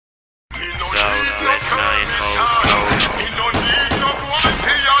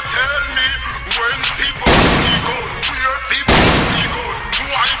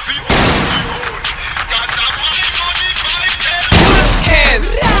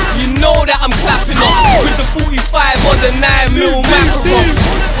the 9mm microphone.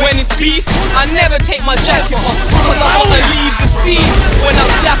 When it's beef, I never take my jacket off, cause I wanna leave the scene when I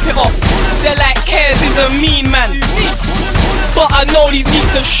slap it off. They're like, Kez is a mean man, but I know these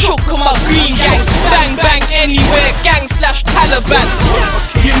niggas are shook on my green gang. Bang bang anywhere, gang slash Taliban.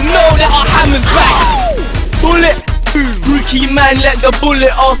 You know that our hammer's back. Bullet. Rookie man, let the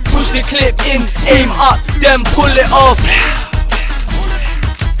bullet off. Push the clip in, aim up, then pull it off.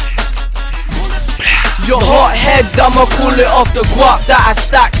 Your hot head, I'ma cool it off. The guap that I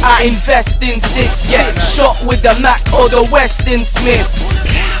stack, I invest in sticks. Get shot with the Mac or the Weston Smith.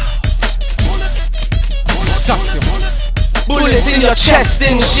 Suck your bullets in your chest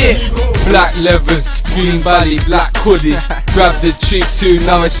and shit. Black levers, green belly, black hoodie. Grab the cheap too,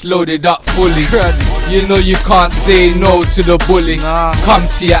 now it's loaded up fully. You know you can't say no to the bully. Come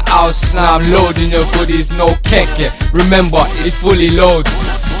to your house now, I'm loading your goodies, no keke. Remember, it's fully loaded.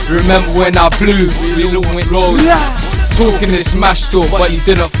 Remember when I blew, we went road. Talking this smash store, but you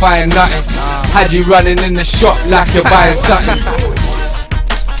didn't find nothing. Had you running in the shop like you're buying something.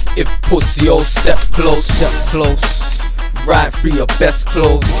 If pussy, oh step close, step close. Ride through your best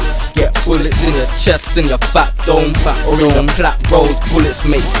clothes. Get bullets in your chest and your fat dome, or in the plat rolls. Bullets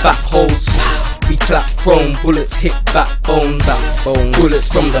make fat holes. We clap chrome, bullets hit backbone, backbone. Bullets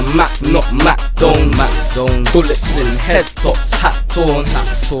from the Mac, not Mac dome, Mac dome. Bullets in head tops, hat torn,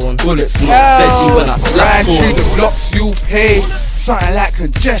 hat torn. Bullets not veggie when I slap torn. Through the blocks you pay, something like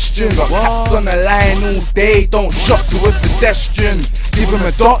congestion. Got cats on the line all day, don't shot to a pedestrian. Give him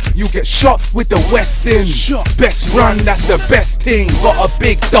a dot, you get shot with the Westin. Best run, that's the best thing. Got a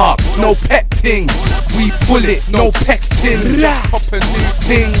big dog, no pet ting. We bullet, no pectin. Pop a new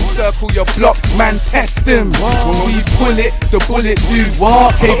thing, circle your block, man test him. When we pull it, the bullets do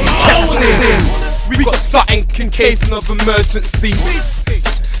what? Heavy testing. We got something in case of emergency,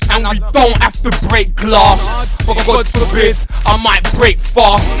 and we don't have to break glass. But God forbid, I might break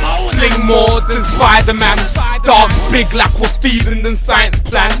fast. Sling more than Spider-Man. Dogs big like we're feeding them science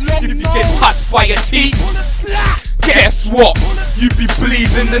plan. If you get touched by a teeth, guess what? You be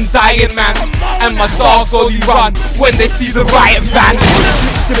bleeding and dying, man. And my dogs only run when they see the riot van.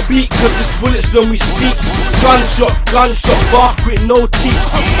 Switch the beat, cause it's bullets when we speak. Gunshot, bark with no teeth.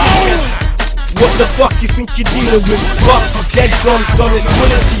 What the fuck you think you're dealing with? Fuck to dead guns, gun is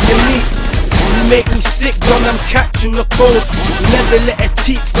bullet to your meat. You make me sick, gun, I'm catching the cold. Never let a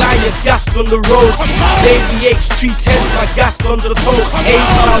teeth fly, you're gassed on the roads. Baby H310s, my gas guns are told.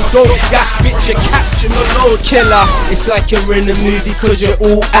 8-pound dope, gas bitch, you're catching the load. Killer, it's like you're in a movie cause you're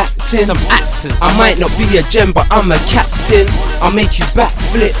all acting. Some actors. I might not be a gem, but I'm a captain. I'll make you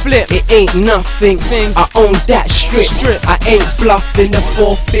backflip, it ain't nothing. I own that strip. I ain't bluffing, the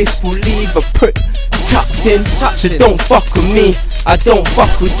 4/5 will leave a prick tucked in. So don't fuck with me, I don't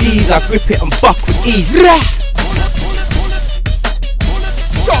fuck with these. I grip it and buck with ease.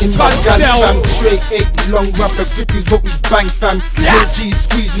 In my gun fam, straight 8 long rubber grip is what we bang fam. Your G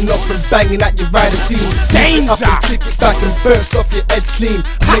squeezing off and banging at your rider team. Danger! Up and kick it back and burst off your head clean.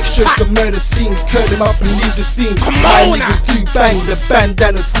 Make sure it's a murder scene, curl them up and leave the scene. My niggas do bang, the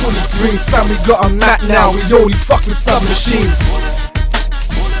bandana's fully green. Fam, we got a mat now, we only fuck with submachines.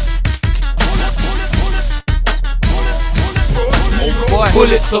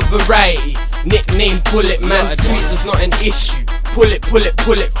 Bullets of variety, nickname Bullet Man. Squeezer's not an issue. Pull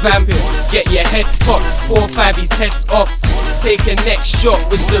it, fam. Get your head topped, 4-5 his heads off. Take a next shot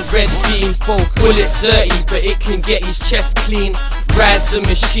with the red beam. Bullet dirty, but it can get his chest clean. Rise the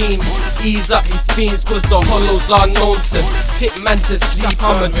machine, ease up you fiends, cause the hollows are known to tip man to sleep.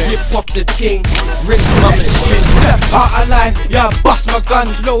 I'ma drip off the ting, rinse my machine. Step out of line, yeah, bust my gun,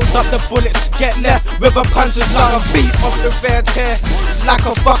 load up the bullets, get left with a puncher's lung. A beat off the red hair, like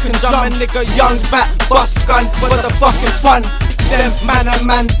a fucking drum. A nigga young back, bust gun for the fucking fun. Them man and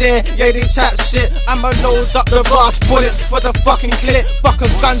man there, yeah they chat shit. I'ma load up the brass bullets for the fucking clip. Fuck a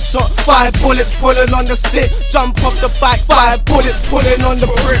gunshot, 5 bullets pulling on the stick. Jump off the bike, 5 bullets pulling on the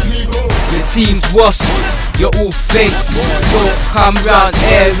brick. Your team's washed, you're all fake. Don't come round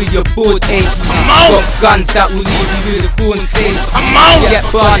here with your board ache. Got guns that will leave you with a corn face. Get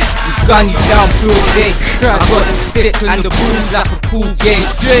burned, you gun you down broad day. I got the stick and the balls like a pool game.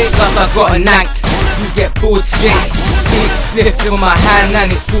 Plus I got a knack, you get bored straight. Big spliff in my hand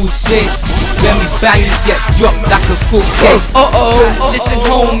and it pulls shit. When we bang you get dropped like a cook cake. Listen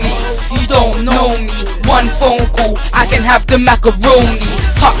homie, you don't know me. One phone call, I can have the macaroni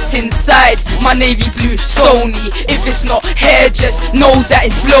tucked inside my navy blue Sony. If it's not hair, just know that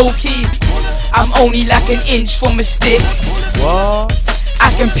it's low key. I'm only like an inch from a stick. What?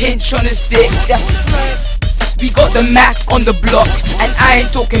 I can pinch on a stick. We got the Mac on the block, and I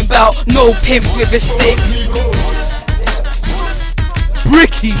ain't talking about no pimp with a stick.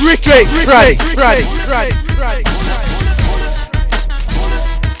 bricky, straight, Friday.